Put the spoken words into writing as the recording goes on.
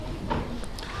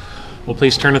Well,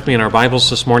 please turn with me in our Bibles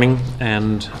this morning.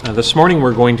 And this morning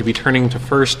we're going to be turning to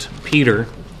 1 Peter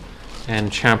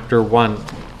and chapter 1.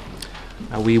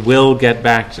 We will get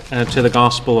back to the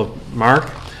Gospel of Mark,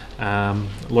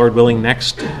 Lord willing,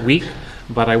 next week.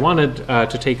 But I wanted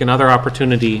to take another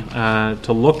opportunity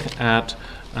to look at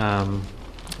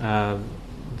the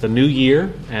new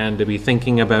year and to be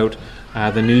thinking about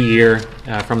the new year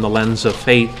from the lens of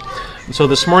faith. And so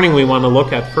this morning we want to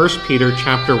look at 1 Peter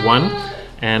chapter 1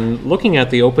 and looking at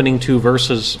the opening two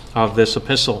verses of this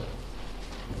epistle.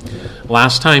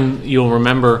 Last time, you'll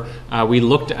remember, we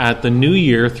looked at the new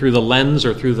year through the lens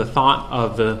or through the thought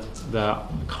of the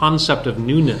concept of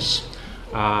newness.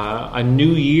 A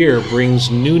new year brings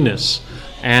newness.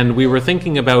 And we were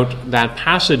thinking about that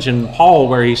passage in Paul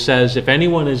where he says, if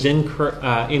anyone is in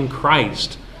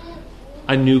Christ,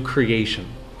 a new creation.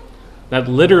 That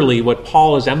literally what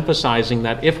Paul is emphasizing,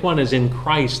 that if one is in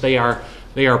Christ, they are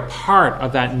part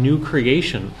of that new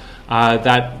creation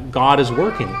that God is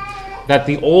working. That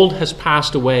the old has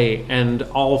passed away and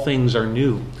all things are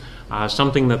new.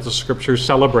 Something that the Scriptures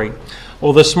celebrate.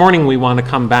 Well, this morning we want to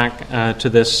come back to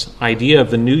this idea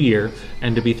of the new year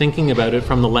and to be thinking about it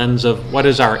from the lens of what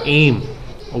is our aim?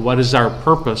 What is our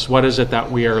purpose? What is it that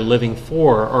we are living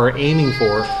for or aiming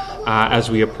for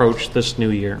as we approach this new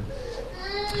year?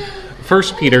 1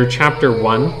 Peter chapter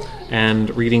 1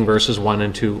 and reading verses 1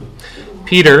 and 2.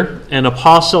 Peter, an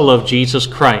apostle of Jesus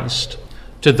Christ,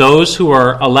 to those who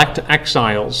are elect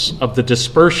exiles of the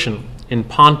dispersion in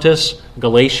Pontus,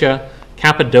 Galatia,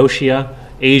 Cappadocia,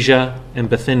 Asia, and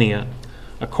Bithynia,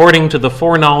 according to the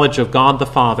foreknowledge of God the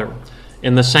Father,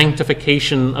 in the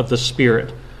sanctification of the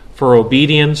Spirit, for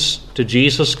obedience to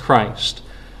Jesus Christ,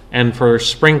 and for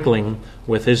sprinkling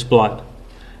with his blood.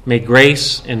 May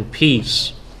grace and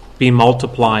peace be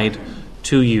multiplied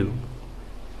to you.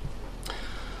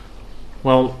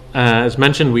 Well, as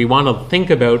mentioned, we want to think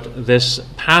about this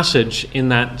passage in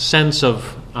that sense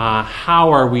of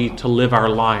how are we to live our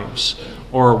lives,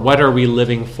 or what are we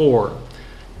living for?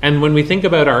 And when we think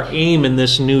about our aim in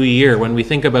this new year, when we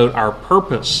think about our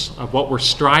purpose of what we're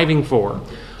striving for,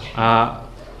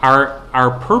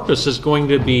 our purpose is going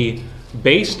to be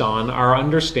based on our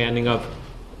understanding of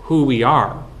who we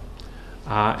are.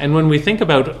 And when we think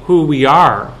about who we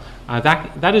are,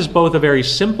 that is both a very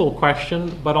simple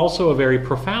question, but also a very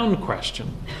profound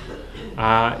question.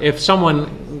 If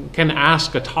someone can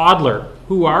ask a toddler,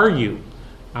 who are you?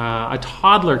 A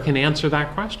toddler can answer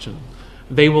that question.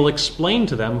 They will explain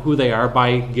to them who they are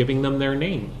by giving them their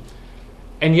name.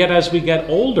 And yet as we get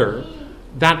older,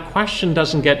 that question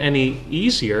doesn't get any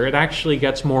easier. It actually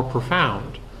gets more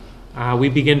profound. We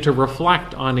begin to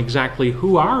reflect on exactly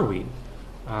who are we?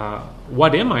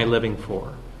 What am I living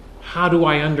for? How do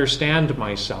I understand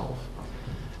myself?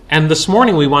 And this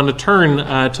morning we want to turn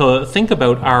to think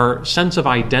about our sense of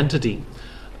identity.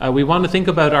 We want to think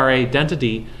about our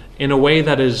identity in a way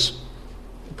that is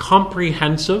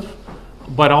comprehensive,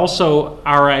 but also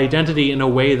our identity in a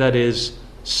way that is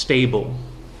stable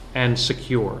and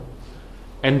secure.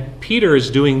 And Peter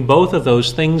is doing both of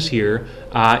those things here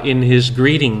in his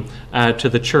greeting to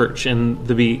the church in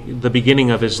the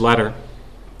beginning of his letter.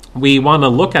 We want to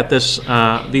look at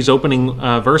these opening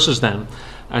verses then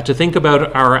to think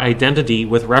about our identity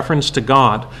with reference to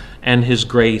God and his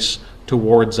grace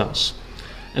towards us.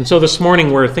 And so this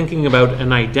morning we're thinking about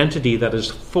an identity that is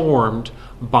formed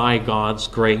by God's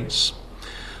grace.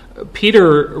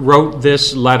 Peter wrote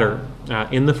this letter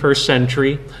in the first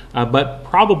century, but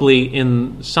probably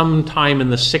in some time in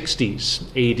the 60s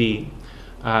AD.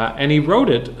 And he wrote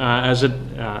it as it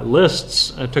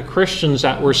lists to Christians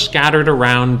that were scattered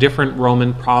around different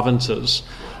Roman provinces.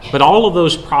 But all of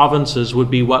those provinces would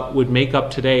be what would make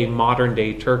up today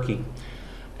modern-day Turkey.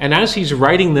 And as he's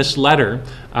writing this letter,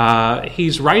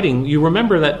 you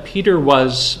remember that Peter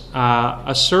was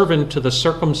a servant to the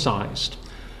circumcised,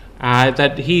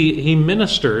 that he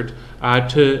ministered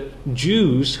to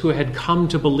Jews who had come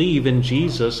to believe in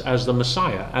Jesus as the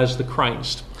Messiah, as the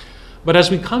Christ. But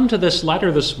as we come to this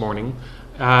letter this morning,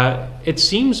 it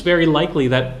seems very likely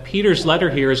that Peter's letter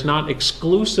here is not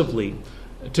exclusively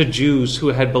to Jews who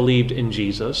had believed in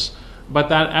Jesus, but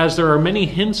that as there are many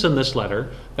hints in this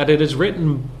letter, that it is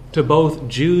written to both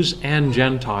Jews and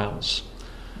Gentiles.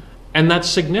 And that's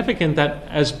significant that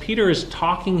as Peter is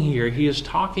talking here, he is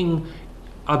talking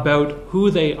about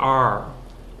who they are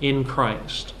in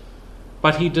Christ.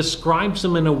 But he describes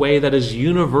them in a way that is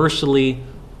universally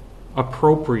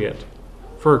appropriate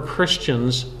for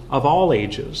Christians of all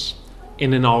ages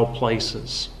and in all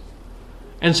places.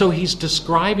 And so he's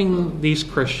describing these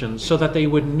Christians so that they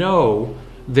would know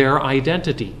their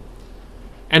identity.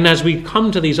 And as we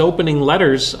come to these opening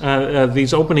letters,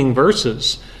 these opening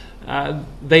verses,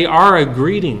 they are a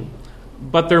greeting,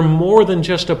 but they're more than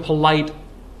just a polite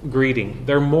greeting.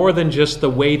 They're more than just the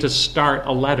way to start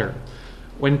a letter.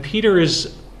 When Peter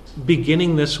is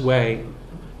beginning this way,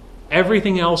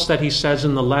 everything else that he says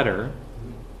in the letter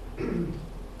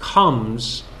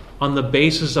comes on the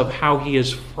basis of how he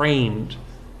has framed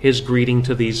his greeting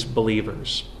to these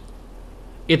believers.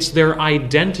 It's their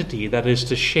identity that is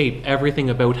to shape everything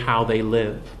about how they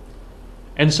live.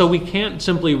 And so we can't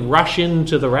simply rush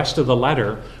into the rest of the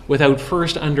letter without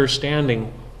first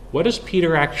understanding, what does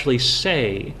Peter actually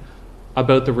say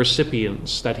about the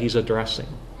recipients that he's addressing?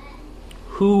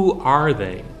 Who are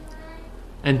they?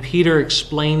 And Peter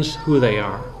explains who they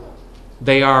are.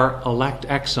 They are elect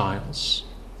exiles.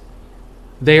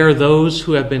 They are those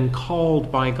who have been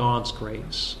called by God's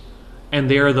grace. And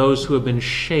they are those who have been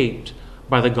shaped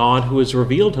by the God who has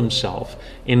revealed himself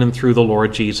in and through the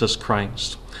Lord Jesus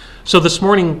Christ. So this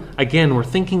morning, again, we're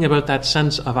thinking about that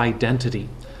sense of identity.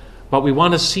 But we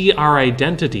want to see our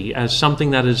identity as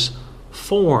something that is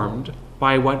formed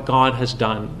by what God has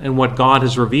done and what God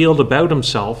has revealed about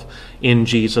himself in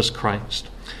Jesus Christ.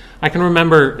 I can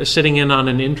remember sitting in on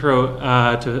an intro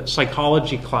to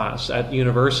psychology class at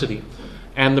university,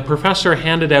 and the professor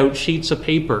handed out sheets of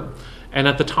paper, and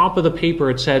at the top of the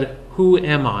paper it said, "Who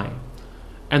am I?"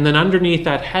 And then underneath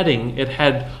that heading, it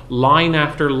had line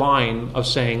after line of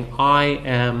saying, "I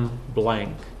am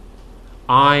blank.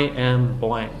 I am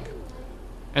blank."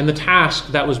 And the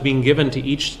task that was being given to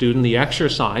each student, the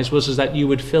exercise, was that you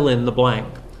would fill in the blank.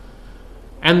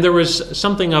 And there was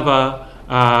something of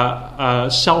a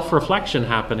self-reflection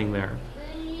happening there,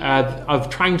 of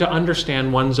trying to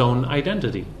understand one's own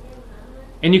identity.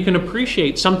 And you can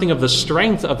appreciate something of the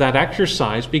strength of that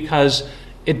exercise because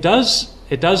it does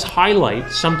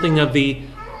highlight something of the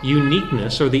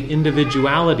uniqueness or the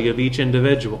individuality of each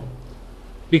individual.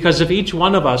 Because if each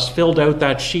one of us filled out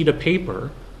that sheet of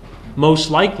paper,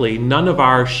 most likely none of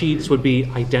our sheets would be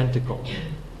identical.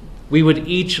 We would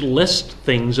each list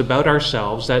things about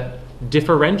ourselves that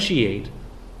differentiate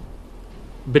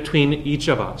between each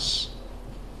of us.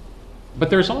 But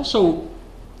there's also,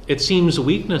 it seems,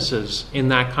 weaknesses in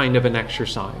that kind of an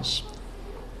exercise.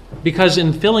 Because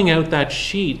in filling out that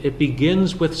sheet, it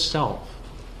begins with self.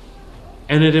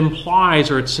 And it implies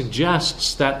or it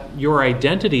suggests that your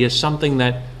identity is something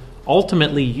that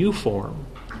ultimately you form.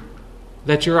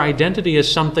 That your identity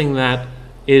is something that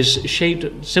is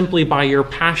shaped simply by your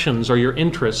passions or your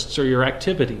interests or your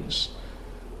activities.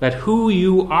 That who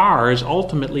you are is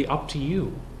ultimately up to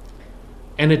you.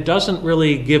 And it doesn't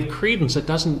really give credence, it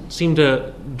doesn't seem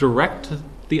to direct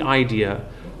the idea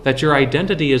that your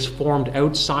identity is formed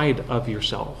outside of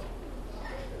yourself.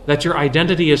 That your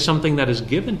identity is something that is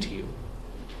given to you,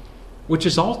 which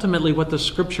is ultimately what the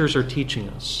scriptures are teaching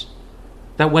us.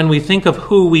 That when we think of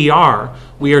who we are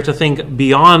to think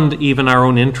beyond even our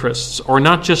own interests, or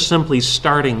not just simply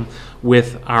starting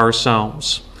with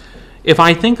ourselves. If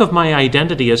I think of my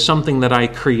identity as something that I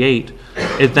create,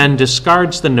 it then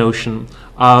discards the notion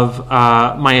of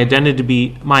my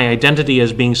identity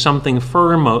as being something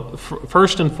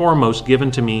first and foremost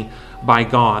given to me by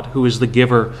God, who is the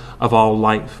giver of all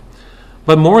life.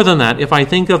 But more than that, if I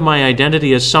think of my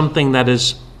identity as something that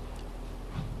is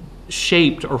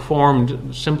shaped or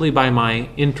formed simply by my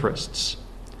interests,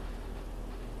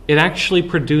 it actually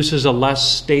produces a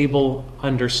less stable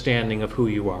understanding of who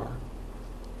you are.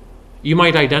 You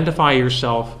might identify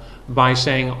yourself by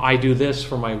saying, I do this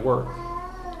for my work,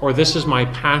 or this is my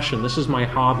passion, this is my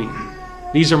hobby,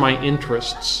 these are my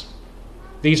interests,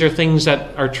 these are things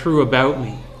that are true about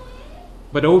me.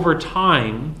 But over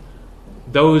time,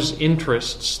 those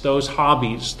interests, those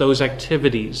hobbies, those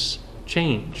activities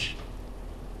change.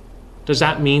 Does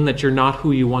that mean that you're not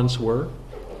who you once were?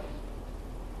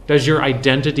 Does your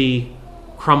identity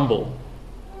crumble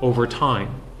over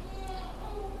time?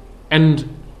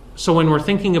 And so when we're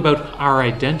thinking about our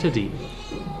identity,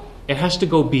 it has to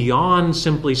go beyond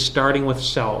simply starting with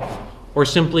self or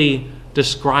simply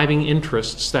describing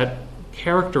interests that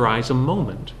characterize a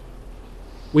moment.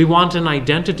 We want an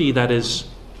identity that is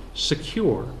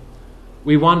secure.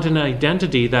 We want an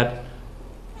identity that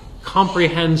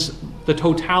comprehends the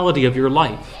totality of your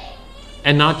life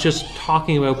and not just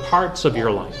talking about parts of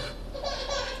your life.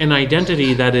 An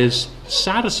identity that is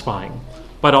satisfying,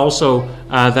 but also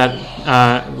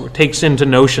that takes into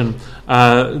notion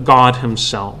God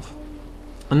himself.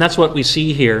 And that's what we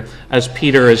see here as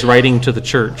Peter is writing to the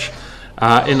church,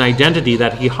 an identity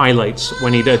that he highlights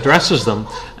when he addresses them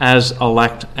as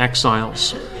elect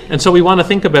exiles. And so we want to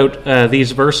think about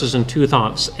these verses in two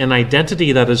thoughts: an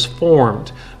identity that is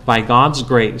formed by God's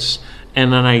grace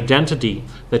and an identity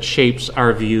that shapes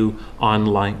our view on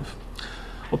life.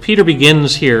 Well, Peter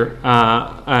begins here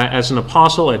as an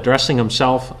apostle, addressing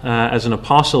himself as an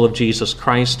apostle of Jesus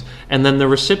Christ, and then the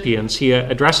recipients, he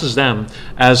addresses them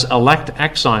as elect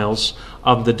exiles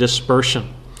of the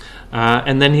dispersion.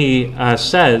 And then he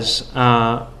says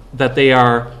that they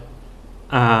are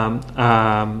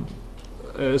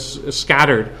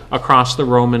scattered across the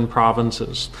Roman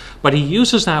provinces. But he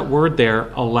uses that word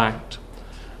there, elect.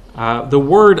 The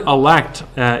word elect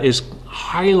is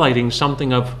highlighting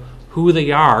something of who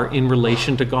they are in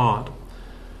relation to God.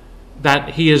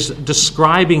 That he is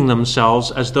describing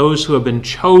themselves as those who have been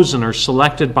chosen or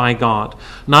selected by God.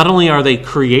 Not only are they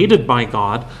created by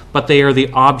God, but they are the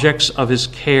objects of his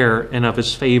care and of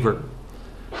his favor.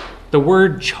 The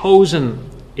word chosen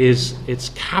it's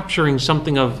capturing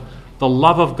something of the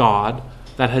love of God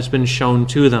that has been shown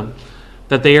to them.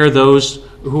 That they are those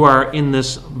who are in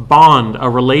this bond, a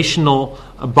relational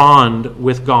bond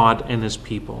with God and his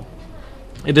people.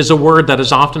 It is a word that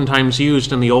is oftentimes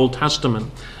used in the Old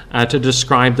Testament to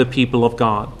describe the people of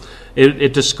God.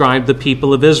 It described the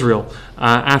people of Israel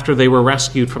after they were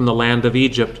rescued from the land of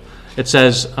Egypt. It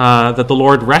says that the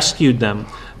Lord rescued them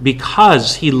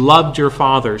because he loved your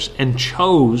fathers and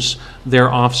chose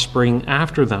their offspring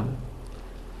after them.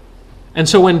 And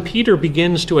so when Peter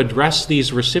begins to address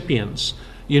these recipients,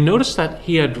 you notice that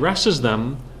he addresses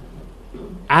them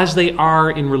as they are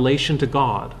in relation to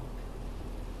God,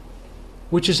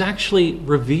 which is actually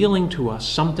revealing to us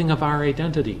something of our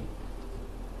identity.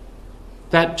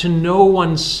 That to know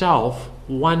oneself,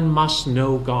 one must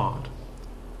know God.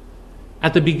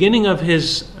 At the beginning of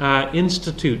his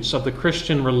Institutes of the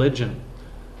Christian Religion,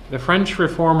 the French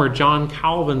reformer John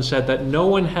Calvin said that no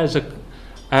one has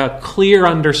a clear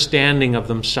understanding of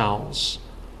themselves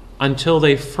until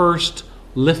they first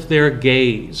lift their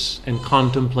gaze and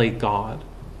contemplate God.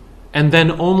 And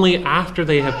then only after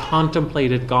they have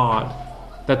contemplated God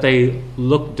that they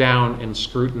look down and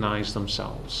scrutinize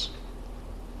themselves.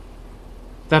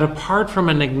 That apart from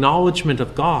an acknowledgement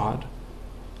of God,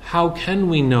 how can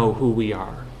we know who we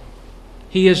are?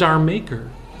 He is our maker,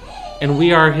 and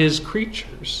we are his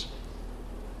creatures.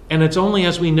 And it's only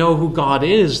as we know who God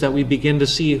is that we begin to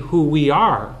see who we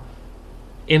are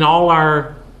in all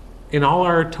our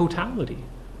totality.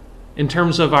 In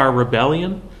terms of our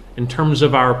rebellion, in terms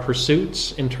of our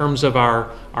pursuits, in terms of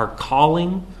our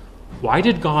calling. Why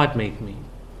did God make me?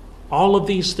 All of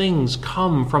these things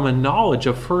come from a knowledge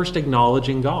of first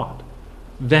acknowledging God.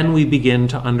 Then we begin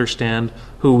to understand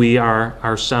who we are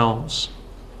ourselves.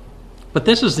 But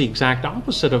this is the exact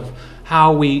opposite of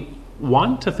how we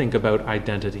want to think about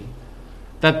identity.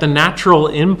 That the natural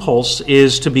impulse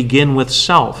is to begin with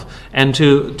self and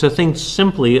to think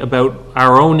simply about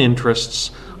our own interests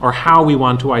or how we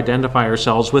want to identify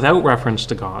ourselves without reference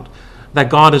to God. That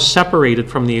God is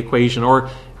separated from the equation, or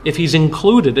if he's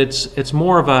included, it's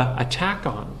more of a tack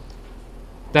on.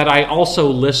 That I also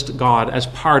list God as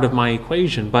part of my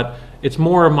equation, but it's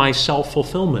more of my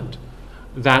self-fulfillment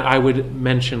that I would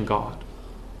mention God.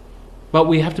 But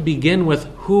we have to begin with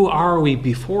who are we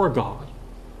before God,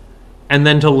 and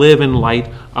then to live in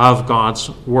light of God's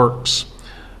works.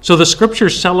 So the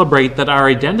scriptures celebrate that our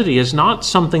identity is not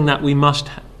something that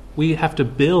we have to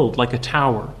build like a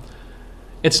tower.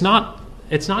 It's not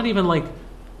even like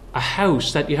a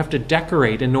house that you have to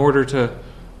decorate in order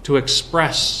to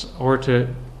express or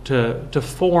to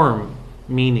form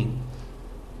meaning.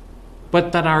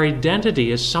 But that our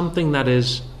identity is something that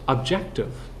is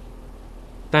objective.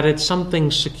 That it's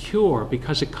something secure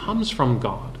because it comes from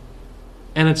God.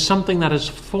 And it's something that is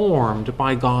formed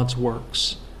by God's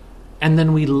works. And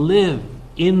then we live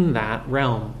in that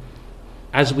realm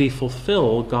as we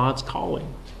fulfill God's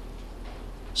calling.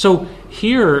 So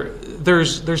here,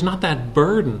 there's not that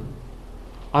burden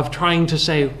of trying to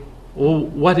say, well,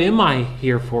 what am I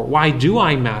here for? Why do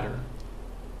I matter?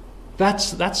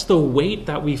 That's the weight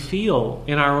that we feel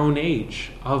in our own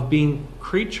age of being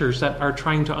creatures that are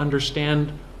trying to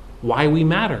understand why we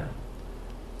matter.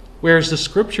 Whereas the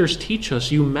scriptures teach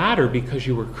us you matter because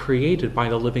you were created by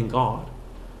the living God.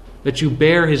 That you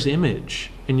bear his image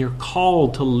and you're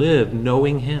called to live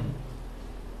knowing him.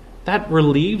 That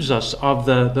relieves us of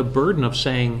the burden of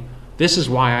saying, this is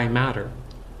why I matter.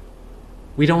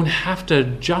 We don't have to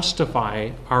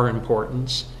justify our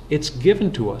importance. It's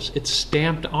given to us. It's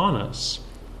stamped on us.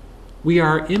 We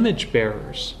are image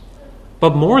bearers.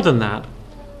 But more than that,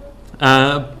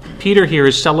 Peter here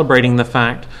is celebrating the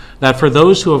fact that for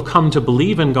those who have come to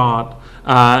believe in God,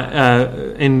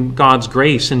 in God's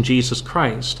grace in Jesus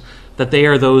Christ, that they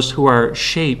are those who are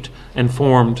shaped and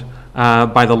formed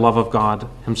by the love of God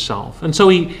himself. And so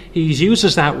he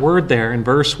uses that word there in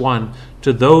verse 1,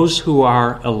 to those who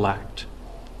are elect,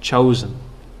 chosen,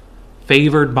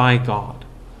 favored by God.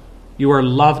 You are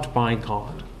loved by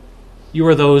God. You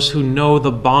are those who know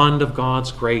the bond of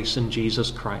God's grace in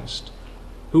Jesus Christ.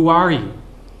 Who are you?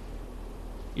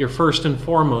 You're first and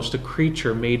foremost a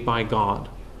creature made by God,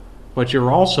 but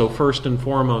you're also first and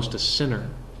foremost a sinner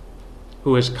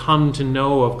who has come to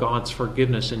know of God's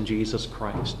forgiveness in Jesus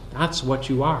Christ. That's what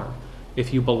you are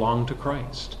if you belong to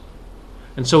Christ.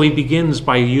 And so he begins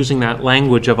by using that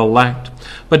language of elect.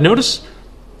 But notice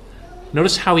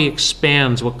how he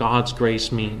expands what God's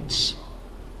grace means.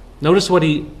 Notice what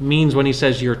he means when he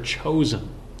says you're chosen.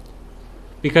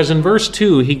 Because in verse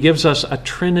 2, he gives us a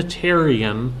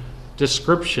Trinitarian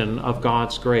description of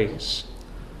God's grace.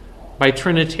 By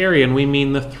Trinitarian, we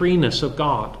mean the threeness of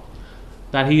God.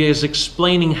 That he is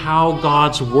explaining how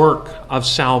God's work of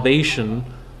salvation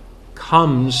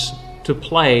comes to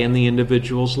play in the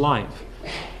individual's life.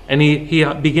 And he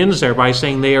begins there by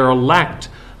saying they are elect,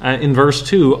 in verse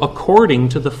 2, according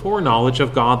to the foreknowledge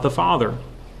of God the Father.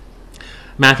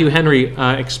 Matthew Henry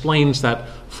explains that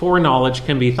foreknowledge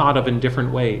can be thought of in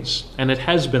different ways, and it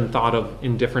has been thought of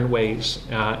in different ways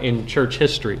in church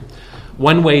history.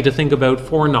 One way to think about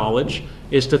foreknowledge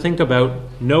is to think about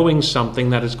knowing something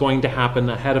that is going to happen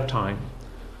ahead of time.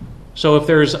 So if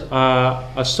there's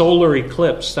a solar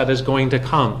eclipse that is going to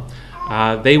come,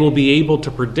 they will be able to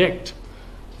predict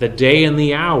the day and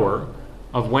the hour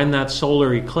of when that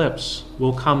solar eclipse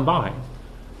will come by.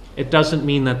 It doesn't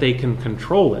mean that they can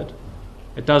control it.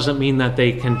 It doesn't mean that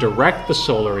they can direct the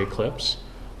solar eclipse,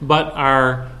 but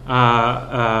our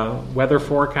weather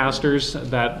forecasters,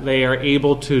 that they are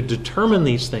able to determine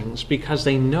these things because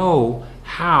they know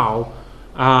how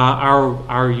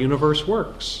our universe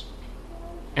works.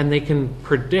 And they can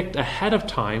predict ahead of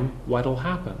time what will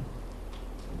happen.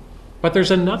 But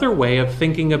there's another way of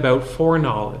thinking about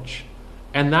foreknowledge,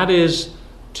 and that is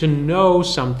to know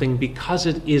something because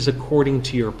it is according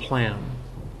to your plan.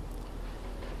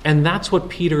 And that's what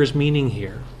Peter is meaning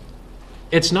here.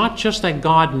 It's not just that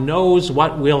God knows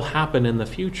what will happen in the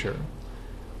future,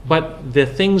 but the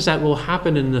things that will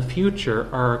happen in the future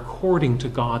are according to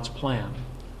God's plan.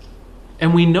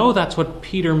 And we know that's what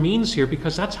Peter means here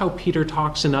because that's how Peter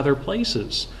talks in other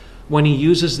places when he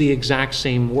uses the exact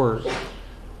same word.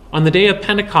 On the day of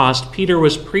Pentecost, Peter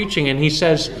was preaching and he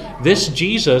says, "This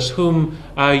Jesus whom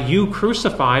you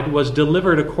crucified was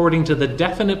delivered according to the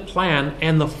definite plan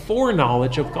and the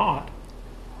foreknowledge of God."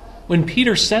 When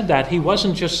Peter said that, he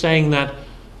wasn't just saying that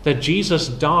Jesus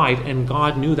died and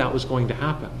God knew that was going to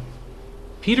happen.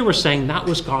 Peter was saying that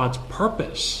was God's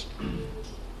purpose.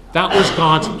 That was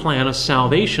God's plan of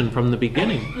salvation from the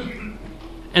beginning.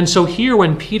 And so here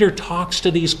when Peter talks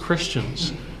to these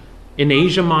Christians in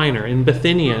Asia Minor, in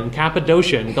Bithynia, in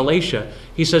Cappadocia, in Galatia,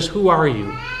 he says, "Who are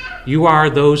you? You are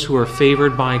those who are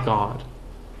favored by God."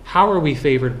 How are we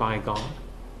favored by God?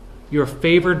 You're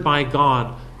favored by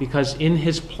God because in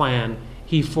his plan,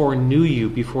 he foreknew you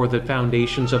before the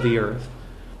foundations of the earth,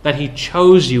 that he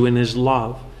chose you in his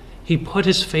love. He put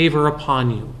his favor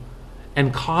upon you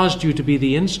and caused you to be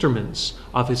the instruments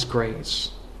of his grace.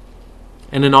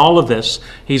 And in all of this,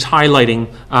 he's highlighting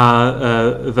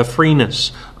the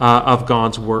freeness of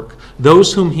God's work.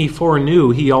 Those whom he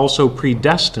foreknew, he also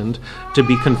predestined to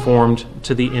be conformed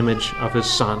to the image of his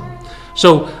Son.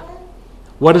 So,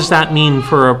 what does that mean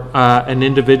for an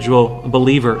individual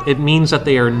believer? It means that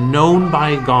they are known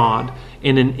by God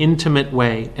in an intimate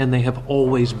way, and they have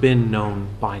always been known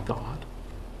by God.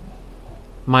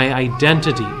 My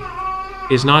identity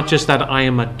is not just that I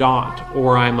am a dot,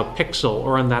 or I'm a pixel,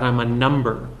 or that I'm a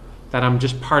number, that I'm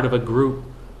just part of a group.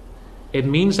 It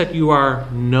means that you are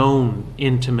known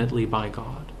intimately by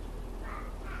God.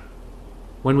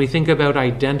 When we think about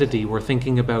identity, we're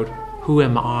thinking about who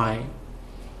am I?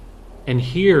 And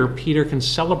here, Peter can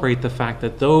celebrate the fact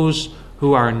that those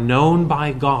who are known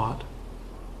by God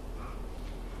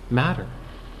matter.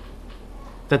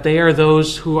 That they are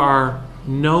those who are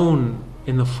known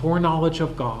in the foreknowledge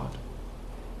of God.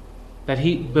 That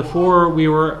before we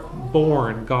were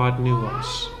born, God knew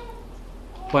us.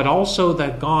 But also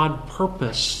that God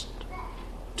purposed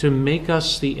to make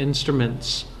us the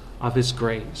instruments of his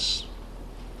grace.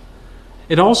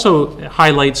 It also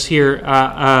highlights here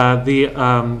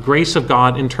the grace of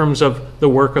God in terms of the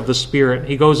work of the Spirit.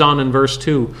 He goes on in verse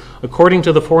 2, according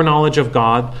to the foreknowledge of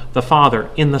God the Father,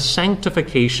 in the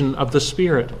sanctification of the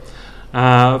Spirit,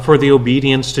 for the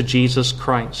obedience to Jesus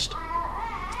Christ.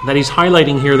 That he's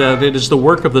highlighting here that it is the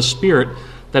work of the Spirit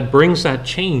that brings that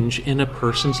change in a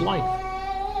person's life.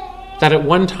 That at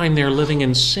one time they're living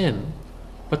in sin,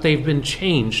 but they've been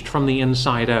changed from the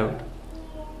inside out.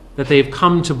 That they've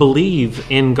come to believe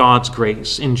in God's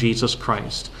grace in Jesus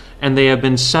Christ, and they have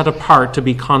been set apart to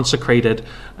be consecrated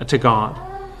to God.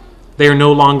 They are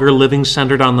no longer living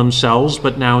centered on themselves,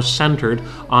 but now centered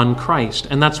on Christ.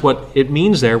 And that's what it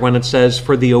means there when it says,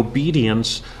 for the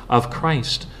obedience of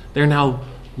Christ. They're now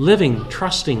living,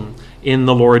 trusting in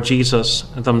the Lord Jesus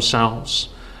themselves.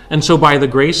 And so by the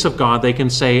grace of God, they can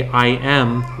say, I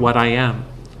am what I am.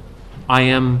 I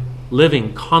am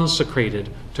living consecrated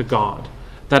to God.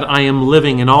 That I am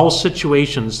living in all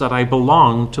situations that I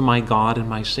belong to my God and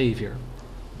my Savior.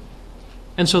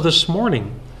 And so this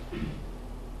morning,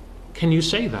 can you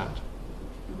say that?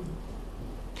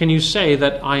 Can you say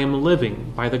that I am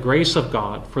living by the grace of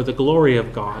God, for the glory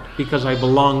of God, because I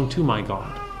belong to my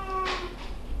God?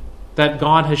 That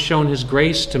God has shown his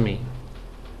grace to me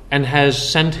and has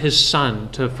sent his Son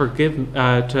to forgive,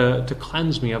 to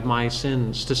cleanse me of my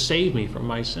sins, to save me from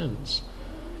my sins.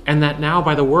 And that now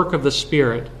by the work of the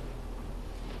Spirit,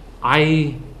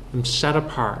 I am set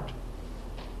apart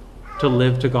to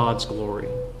live to God's glory.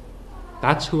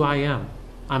 That's who I am.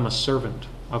 I'm a servant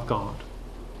of God.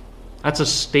 That's a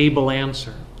stable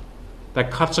answer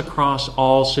that cuts across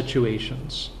all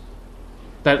situations.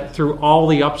 That through all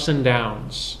the ups and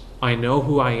downs, I know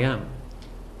who I am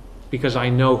because I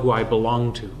know who I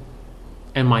belong to,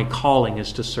 and my calling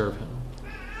is to serve him.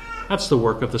 That's the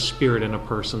work of the Spirit in a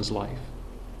person's life,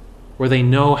 where they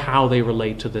know how they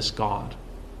relate to this God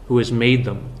who has made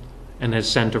them and has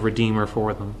sent a Redeemer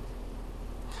for them.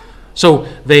 So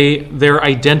their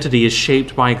identity is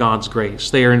shaped by God's grace.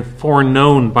 They are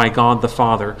foreknown by God the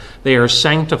Father. They are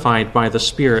sanctified by the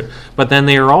Spirit. But then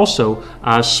they are also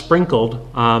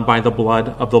sprinkled by the blood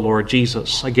of the Lord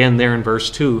Jesus. Again, there in verse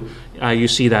 2, you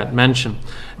see that mention.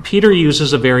 Peter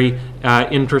uses a very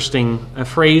interesting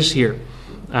phrase here.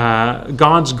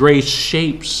 God's grace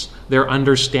shapes their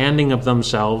understanding of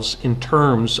themselves in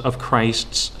terms of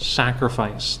Christ's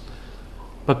sacrifice.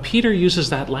 But Peter uses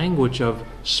that language of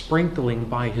sprinkling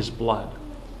by his blood.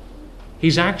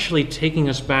 He's actually taking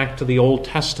us back to the Old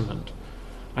Testament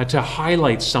to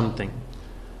highlight something.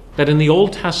 That in the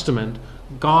Old Testament,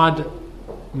 God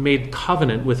made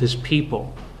covenant with his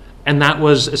people, and that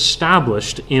was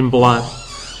established in blood.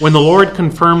 When the Lord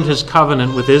confirmed his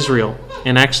covenant with Israel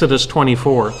in Exodus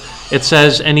 24, it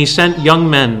says, "And he sent young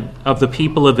men of the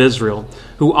people of Israel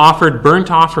who offered burnt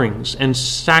offerings and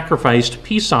sacrificed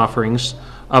peace offerings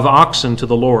of oxen to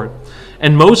the Lord.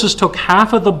 And Moses took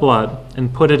half of the blood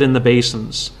and put it in the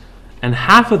basins, and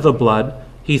half of the blood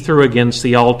he threw against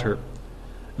the altar.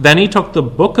 Then he took the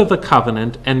book of the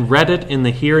covenant and read it in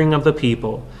the hearing of the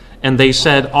people. And they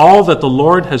said, 'All that the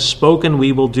Lord has spoken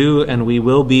we will do, and we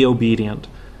will be obedient.'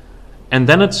 And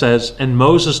then it says, and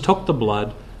Moses took the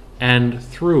blood and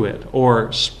threw it,"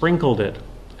 or sprinkled it,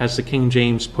 as the King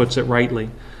James puts it rightly.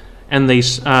 "And they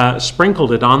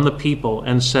sprinkled it on the people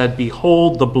and said,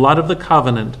 'Behold the blood of the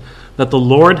covenant that the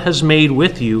Lord has made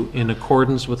with you in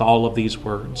accordance with all of these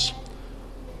words.'"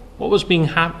 What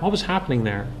was happening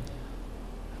there?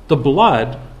 The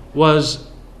blood was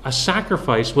a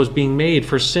sacrifice was being made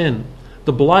for sin.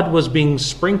 The blood was being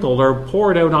sprinkled or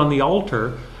poured out on the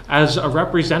altar as a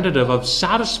representative of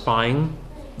satisfying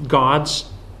God's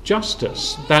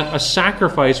justice, that a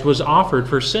sacrifice was offered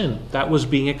for sin that was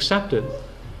being accepted.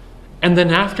 And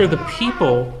then after the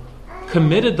people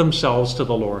committed themselves to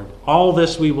the Lord, "All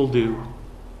this we will do,"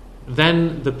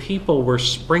 then the people were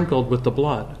sprinkled with the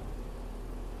blood.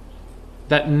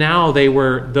 That now they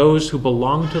were those who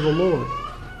belonged to the Lord.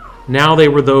 Now they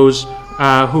were those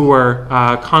who were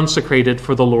consecrated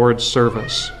for the Lord's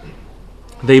service.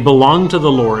 They belong to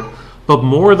the Lord, but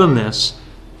more than this,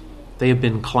 they have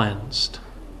been cleansed.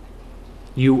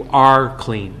 You are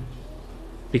clean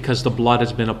because the blood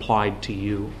has been applied to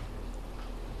you.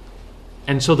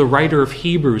 And so the writer of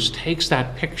Hebrews takes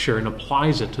that picture and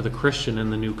applies it to the Christian in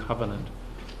the new covenant.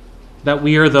 That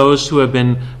we are those who have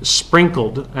been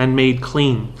sprinkled and made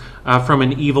clean from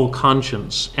an evil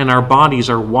conscience, and our bodies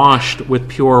are washed with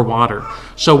pure water.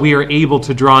 So we are able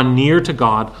to draw near to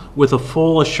God with a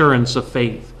full assurance of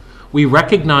faith. We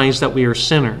recognize that we are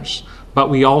sinners, but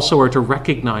we also are to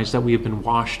recognize that we have been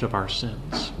washed of our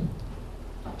sins.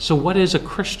 So what is a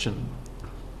Christian?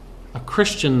 A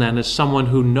Christian, then, is someone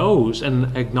who knows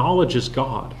and acknowledges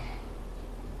God.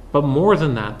 But more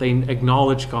than that, they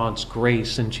acknowledge God's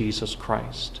grace in Jesus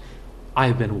Christ. I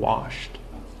have been washed.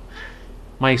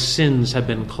 My sins have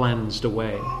been cleansed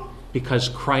away because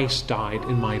Christ died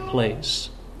in my place.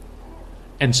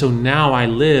 And so now I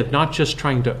live not just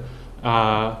trying to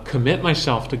commit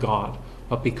myself to God,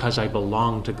 but because I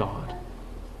belong to God.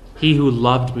 He who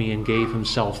loved me and gave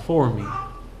himself for me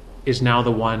is now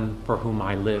the one for whom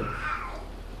I live.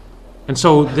 And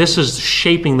so this is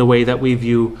shaping the way that we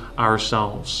view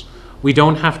ourselves. We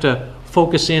don't have to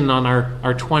focus in on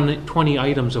our 20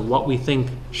 items of what we think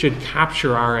should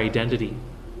capture our identity,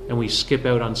 and we skip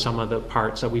out on some of the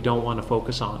parts that we don't want to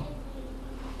focus on.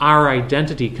 Our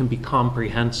identity can be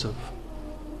comprehensive.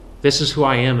 This is who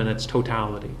I am in its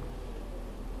totality.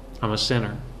 I'm a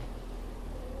sinner.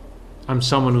 I'm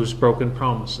someone who's broken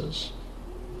promises.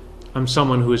 I'm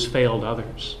someone who has failed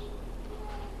others.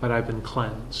 But I've been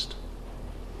cleansed.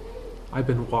 I've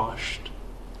been washed.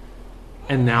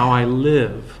 And now I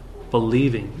live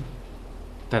believing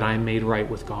that I'm made right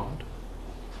with God.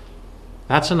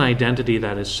 That's an identity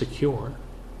that is secure.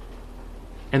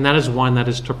 And that is one that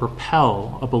is to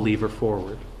propel a believer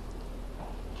forward.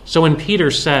 So when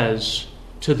Peter says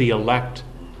to the elect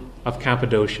of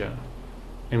Cappadocia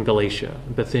and Galatia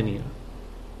and Bithynia,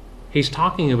 he's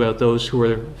talking about those who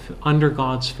are under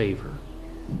God's favor.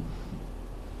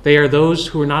 They are those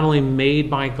who are not only made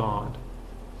by God,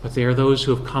 but they are those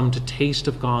who have come to taste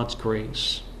of God's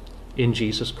grace in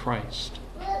Jesus Christ.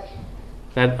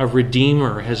 That a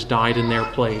Redeemer has died in their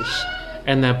place,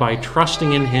 and that by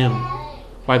trusting in Him,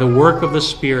 by the work of the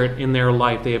Spirit in their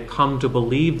life, they have come to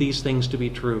believe these things to be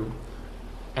true.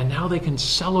 And now they can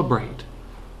celebrate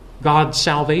God's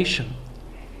salvation.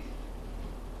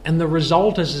 And the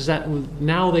result is that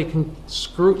now they can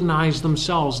scrutinize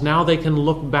themselves. Now they can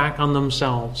look back on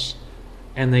themselves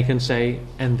and they can say,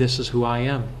 and this is who I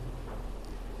am.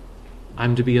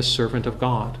 I'm to be a servant of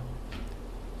God.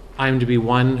 I'm to be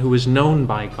one who is known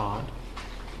by God.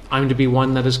 I'm to be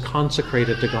one that is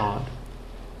consecrated to God.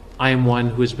 I am one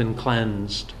who has been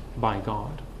cleansed by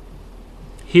God.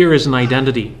 Here is an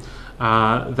identity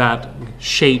that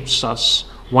shapes us,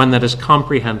 one that is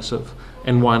comprehensive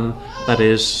and one that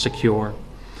is secure.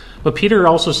 But Peter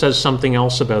also says something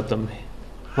else about them.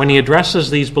 When he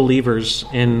addresses these believers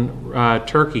in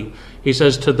Turkey, he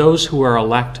says, to those who are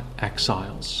elect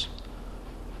exiles.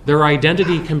 Their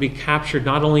identity can be captured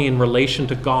not only in relation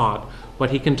to God, but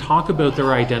he can talk about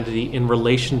their identity in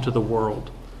relation to the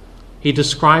world. He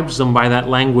describes them by that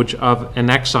language of an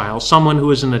exile, someone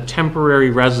who is a temporary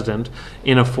resident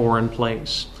in a foreign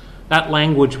place. That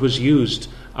language was used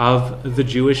of the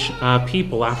Jewish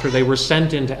people after they were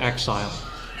sent into exile.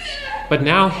 But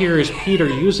now here is Peter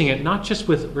using it not just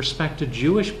with respect to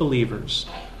Jewish believers,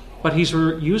 but he's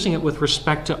using it with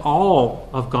respect to all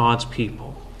of God's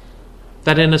people.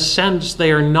 That in a sense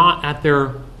they are not at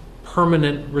their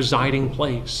permanent residing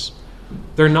place.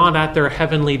 They're not at their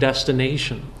heavenly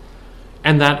destination.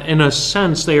 And that in a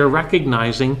sense they are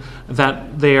recognizing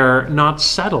that they are not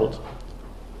settled,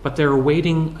 but they're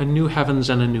awaiting a new heavens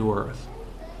and a new earth.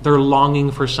 They're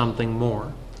longing for something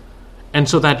more. And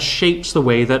so that shapes the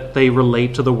way that they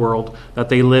relate to the world that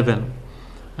they live in.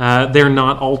 They're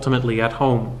not ultimately at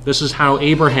home. This is how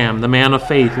Abraham, the man of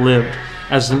faith, lived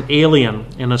as an alien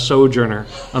and a sojourner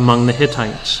among the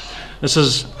Hittites. This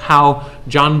is how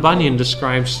John Bunyan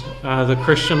describes the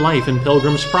Christian life in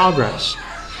Pilgrim's Progress,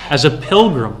 as a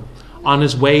pilgrim on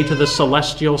his way to the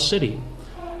celestial city.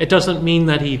 It doesn't mean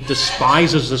that he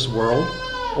despises this world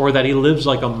or that he lives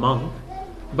like a monk,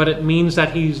 but it means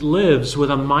that he lives with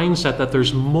a mindset that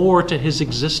there's more to his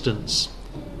existence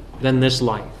than this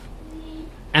life,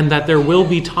 and that there will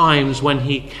be times when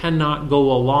he cannot go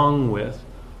along with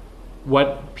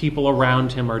what people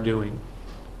around him are doing,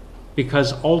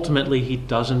 because ultimately he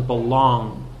doesn't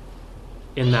belong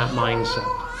in that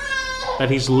mindset, that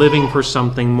he's living for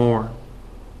something more,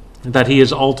 that he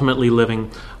is ultimately living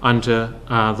unto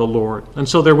the Lord. And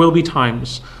so there will be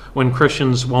times when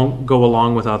Christians won't go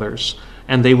along with others,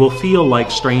 and they will feel like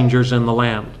strangers in the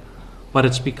land, but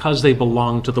it's because they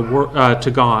belong to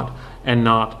to God and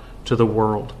not to the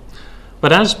world.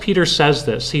 But as Peter says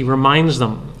this, he reminds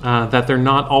them that they're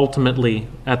not ultimately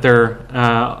at their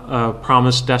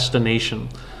promised destination.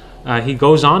 He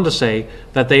goes on to say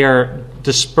that they are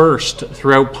dispersed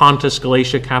throughout Pontus,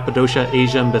 Galatia, Cappadocia,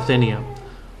 Asia, and Bithynia,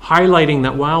 highlighting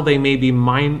that while they may be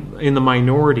in the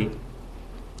minority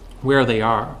where they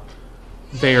are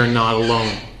not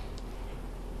alone.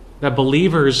 That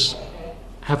believers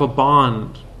have a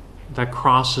bond that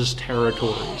crosses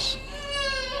territories,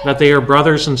 that they are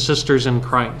brothers and sisters in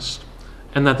Christ,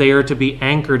 and that they are to be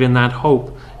anchored in that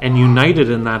hope and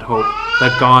united in that hope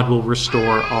that God will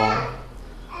restore all.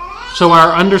 So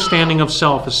our understanding of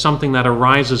self is something that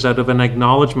arises out of an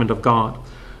acknowledgement of God,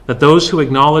 that those who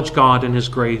acknowledge God and His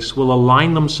grace will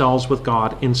align themselves with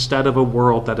God instead of a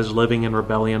world that is living in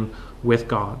rebellion with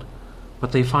God.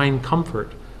 But they find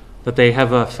comfort that they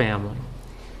have a family,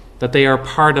 that they are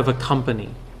part of a company,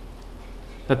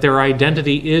 that their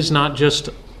identity is not just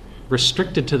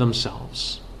restricted to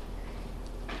themselves,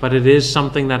 but it is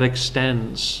something that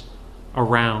extends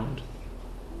around,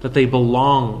 that they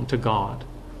belong to God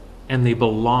and they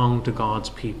belong to God's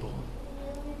people.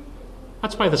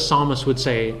 That's why the psalmist would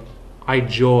say, I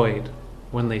joyed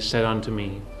when they said unto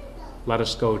me, let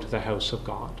us go to the house of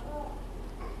God,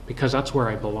 because that's where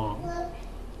I belong.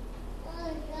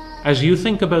 As you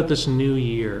think about this new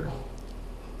year,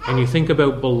 and you think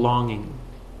about belonging,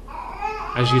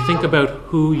 as you think about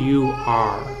who you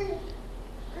are,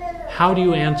 how do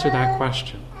you answer that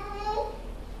question?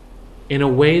 In a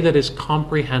way that is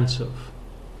comprehensive,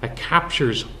 that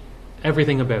captures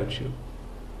everything about you,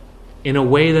 in a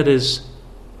way that is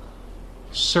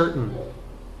certain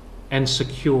and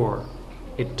secure.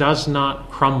 It does not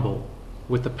crumble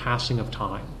with the passing of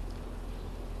time.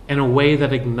 In a way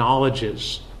that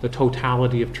acknowledges the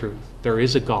totality of truth. There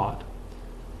is a God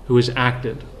who has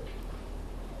acted.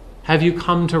 Have you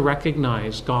come to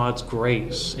recognize God's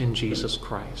grace in Jesus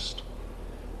Christ?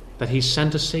 That he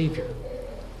sent a Savior,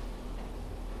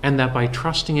 and that by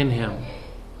trusting in him,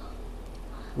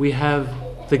 we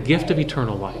have the gift of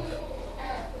eternal life.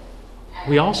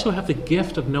 We also have the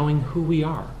gift of knowing who we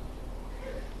are.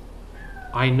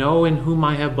 I know in whom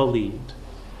I have believed,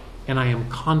 and I am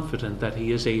confident that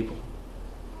he is able.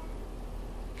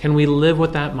 Can we live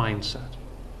with that mindset?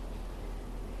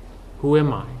 Who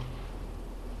am I?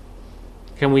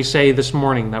 Can we say this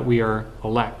morning that we are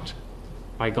elect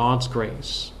by God's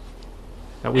grace,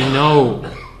 that we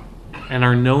know and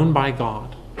are known by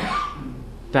God,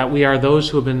 that we are those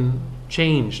who have been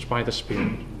changed by the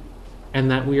Spirit, and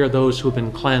that we are those who have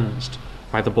been cleansed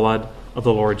by the blood of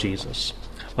the Lord Jesus?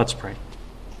 Let's pray.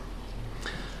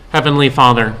 Heavenly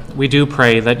Father, we do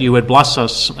pray that you would bless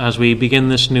us as we begin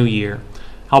this new year.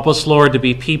 Help us, Lord, to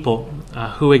be people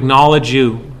who acknowledge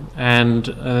you and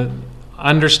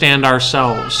understand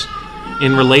ourselves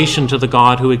in relation to the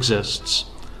God who exists.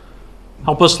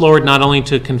 Help us, Lord, not only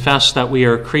to confess that we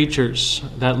are creatures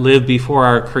that live before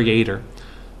our Creator,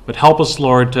 but help us,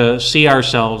 Lord, to see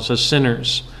ourselves as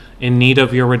sinners in need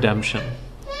of your redemption.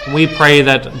 We pray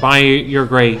that by your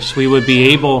grace we would be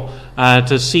able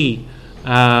to see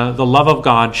the love of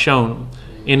God shown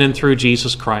in and through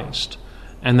Jesus Christ,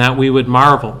 and that we would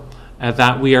marvel at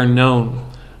that we are known,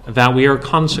 that we are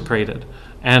consecrated,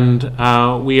 and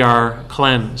we are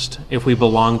cleansed if we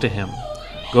belong to him.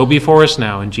 Go before us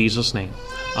now in Jesus' name.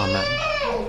 Amen.